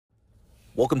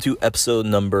Welcome to episode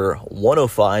number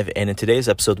 105, and in today's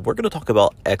episode, we're going to talk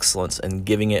about excellence and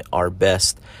giving it our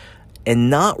best and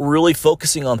not really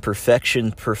focusing on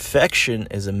perfection. Perfection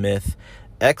is a myth.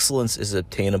 Excellence is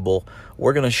obtainable.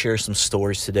 We're going to share some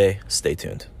stories today. Stay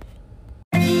tuned.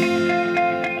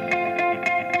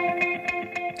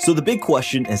 So the big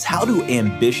question is, how do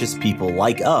ambitious people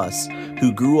like us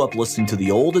who grew up listening to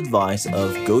the old advice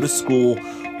of go to school,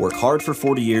 work hard for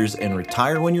 40 years, and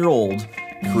retire when you're old,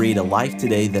 create a life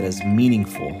today that is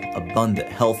meaningful, abundant,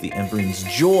 healthy, and brings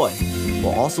joy,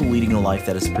 while also leading a life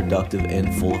that is productive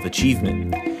and full of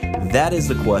achievement? That is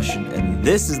the question, and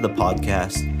this is the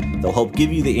podcast that will help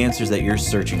give you the answers that you're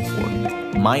searching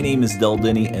for. My name is Del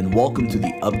Denny, and welcome to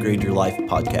the Upgrade Your Life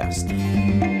podcast.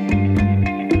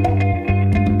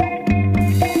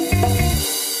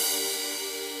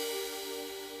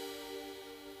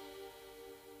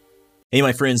 Hey,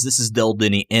 my friends, this is Del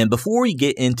Denny, and before we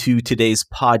get into today's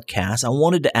podcast, I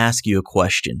wanted to ask you a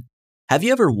question. Have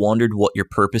you ever wondered what your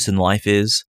purpose in life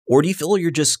is? Or do you feel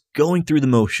you're just going through the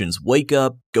motions? Wake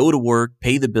up, go to work,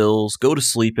 pay the bills, go to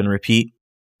sleep, and repeat?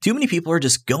 Too many people are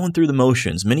just going through the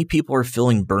motions. Many people are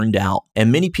feeling burned out,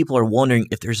 and many people are wondering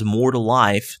if there's more to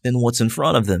life than what's in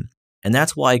front of them. And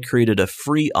that's why I created a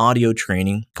free audio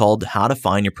training called How to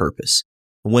Find Your Purpose.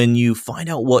 When you find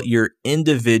out what your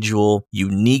individual,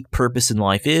 unique purpose in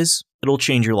life is, it'll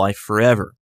change your life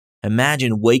forever.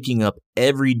 Imagine waking up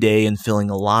every day and feeling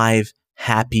alive,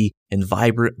 happy, and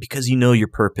vibrant because you know your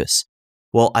purpose.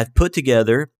 Well, I've put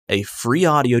together a free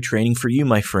audio training for you,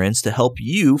 my friends, to help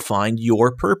you find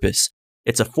your purpose.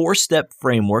 It's a 4-step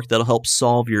framework that'll help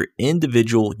solve your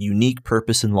individual, unique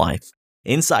purpose in life.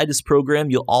 Inside this program,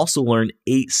 you'll also learn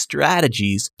 8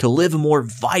 strategies to live a more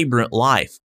vibrant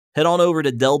life. Head on over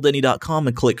to deldenny.com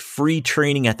and click free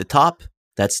training at the top.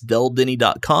 That's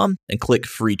deldenny.com and click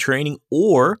free training,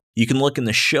 or you can look in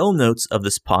the show notes of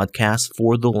this podcast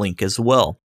for the link as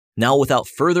well. Now, without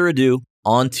further ado,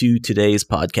 on to today's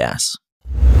podcast.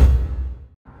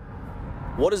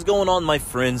 What is going on, my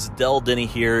friends? Del Denny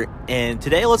here, and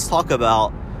today let's talk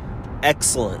about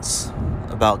excellence,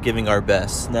 about giving our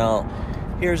best. Now,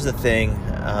 here's the thing.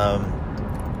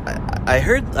 I've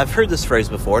heard this phrase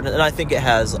before, and I think it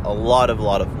has a lot of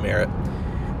merit.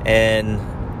 And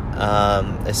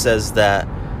it says that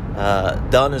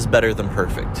done is better than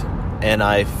perfect. And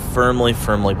I firmly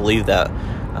believe that.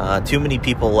 Too many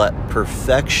people let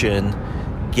perfection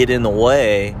get in the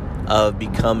way of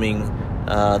becoming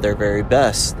their very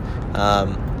best.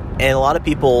 And a lot of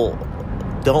people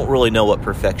don't really know what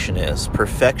perfection is.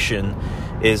 Perfection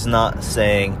is not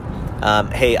saying,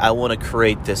 hey, I want to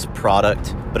create this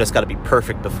product, but it's got to be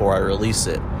perfect before I release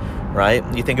it, right?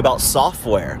 You think about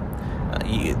software.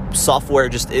 Software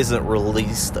just isn't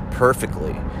released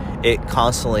perfectly. It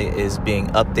constantly is being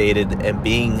updated and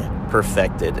being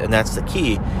perfected. And that's the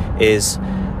key, is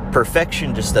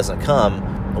perfection just doesn't come,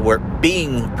 where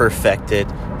being perfected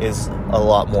is a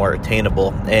lot more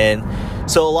attainable. And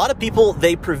so a lot of people,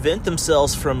 they prevent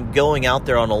themselves from going out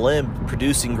there on a limb,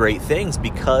 producing great things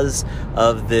because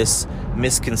of this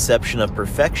misconception of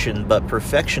perfection. But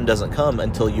perfection doesn't come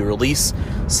until you release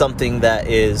something that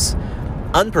is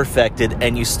unperfected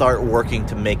and you start working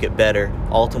to make it better,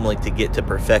 ultimately to get to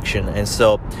perfection. And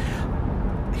so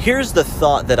here's the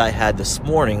thought that I had this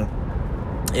morning,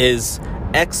 is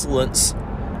excellence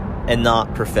and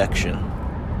not perfection.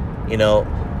 You know,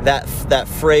 that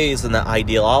phrase and that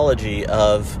ideology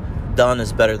of done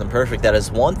is better than perfect, that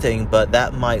is one thing, but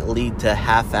that might lead to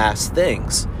half-assed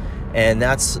things. And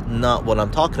that's not what I'm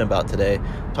talking about today.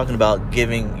 I'm talking about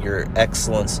giving your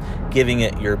excellence, giving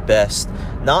it your best.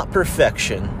 Not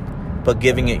perfection, but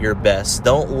giving it your best.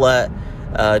 Don't let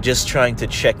just trying to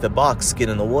check the box get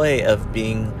in the way of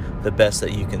being the best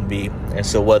that you can be. And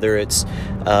so whether it's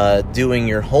doing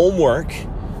your homework,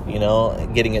 you know,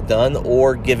 getting it done,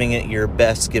 or giving it your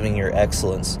best, giving your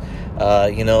excellence.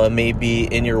 It may be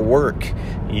in your work.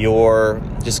 You're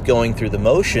just going through the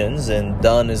motions, and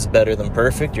done is better than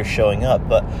perfect. You're showing up,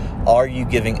 but are you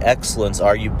giving excellence?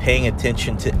 Are you paying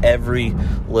attention to every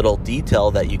little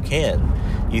detail that you can?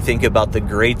 You think about the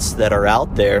greats that are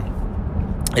out there,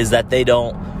 is that they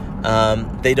don't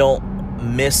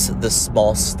miss the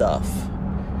small stuff.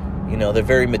 You know, they're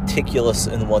very meticulous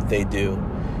in what they do.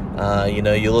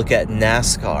 You look at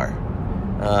NASCAR.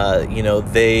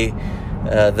 The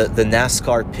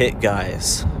NASCAR pit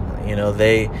guys. You know,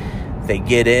 they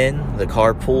get in, the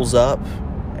car pulls up,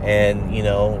 and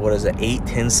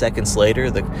 8-10 seconds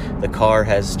later, the car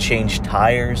has changed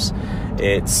tires.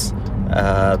 It's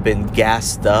been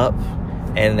gassed up,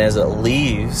 and as it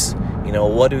leaves,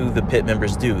 what do the pit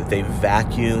members do? They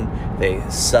vacuum, they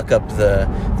suck up the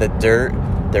dirt,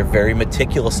 They're very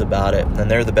meticulous about it, and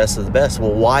they're the best of the best.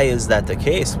 Well, why is that the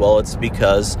case? Well, it's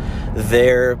because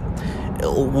they're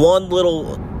one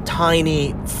little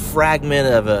tiny fragment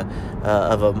of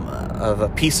a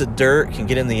piece of dirt can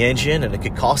get in the engine, and it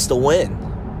could cost a win.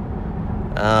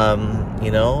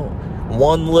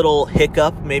 One little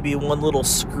hiccup, maybe one little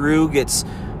screw gets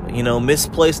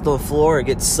misplaced on the floor, it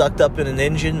gets sucked up in an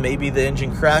engine, maybe the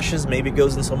engine crashes, maybe it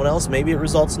goes in someone else, maybe it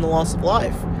results in the loss of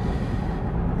life.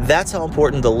 That's how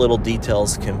important the little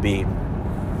details can be.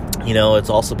 It's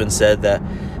also been said that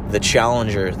the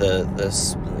Challenger, the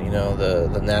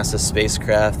NASA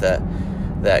spacecraft that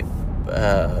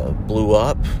blew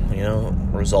up,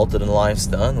 resulted in lives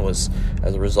done, was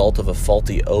as a result of a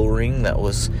faulty O-ring that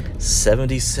was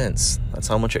 70 cents. That's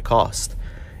how much it cost.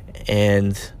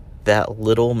 And that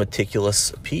little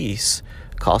meticulous piece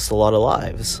cost a lot of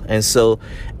lives. And so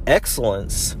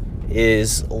excellence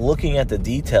is looking at the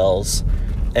details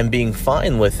and being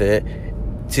fine with it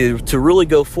to really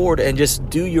go forward and just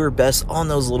do your best on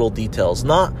those little details.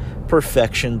 Not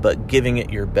perfection, but giving it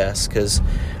your best, because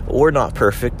we're not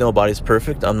perfect. Nobody's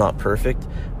perfect. I'm not perfect,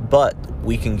 but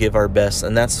we can give our best.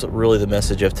 And that's really the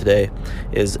message of today,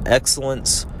 is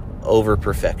excellence over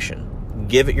perfection.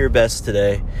 Give it your best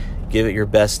today. Give it your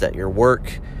best at your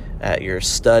work, at your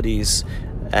studies,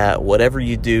 at whatever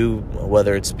you do,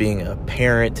 whether it's being a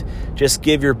parent. Just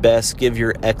give your best, give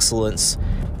your excellence,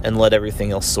 and let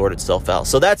everything else sort itself out.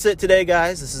 So that's it today,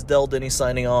 guys. This is Del Denny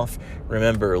signing off.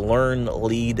 Remember, learn,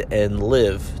 lead, and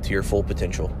live to your full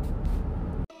potential.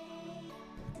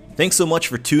 Thanks so much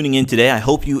for tuning in today. I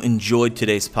hope you enjoyed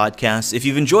today's podcast. If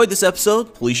you've enjoyed this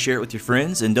episode, please share it with your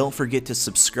friends, and don't forget to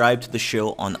subscribe to the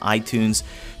show on iTunes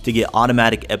to get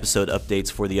automatic episode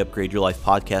updates for the Upgrade Your Life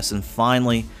podcast. And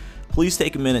finally, please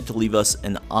take a minute to leave us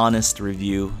an honest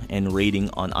review and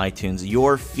rating on iTunes.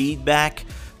 Your feedback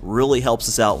really helps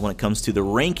us out when it comes to the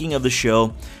ranking of the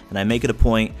show, and I make it a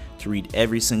point to read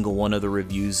every single one of the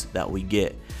reviews that we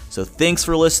get. So thanks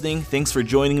for listening. Thanks for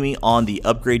joining me on the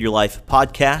Upgrade Your Life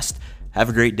podcast. Have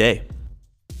a great day.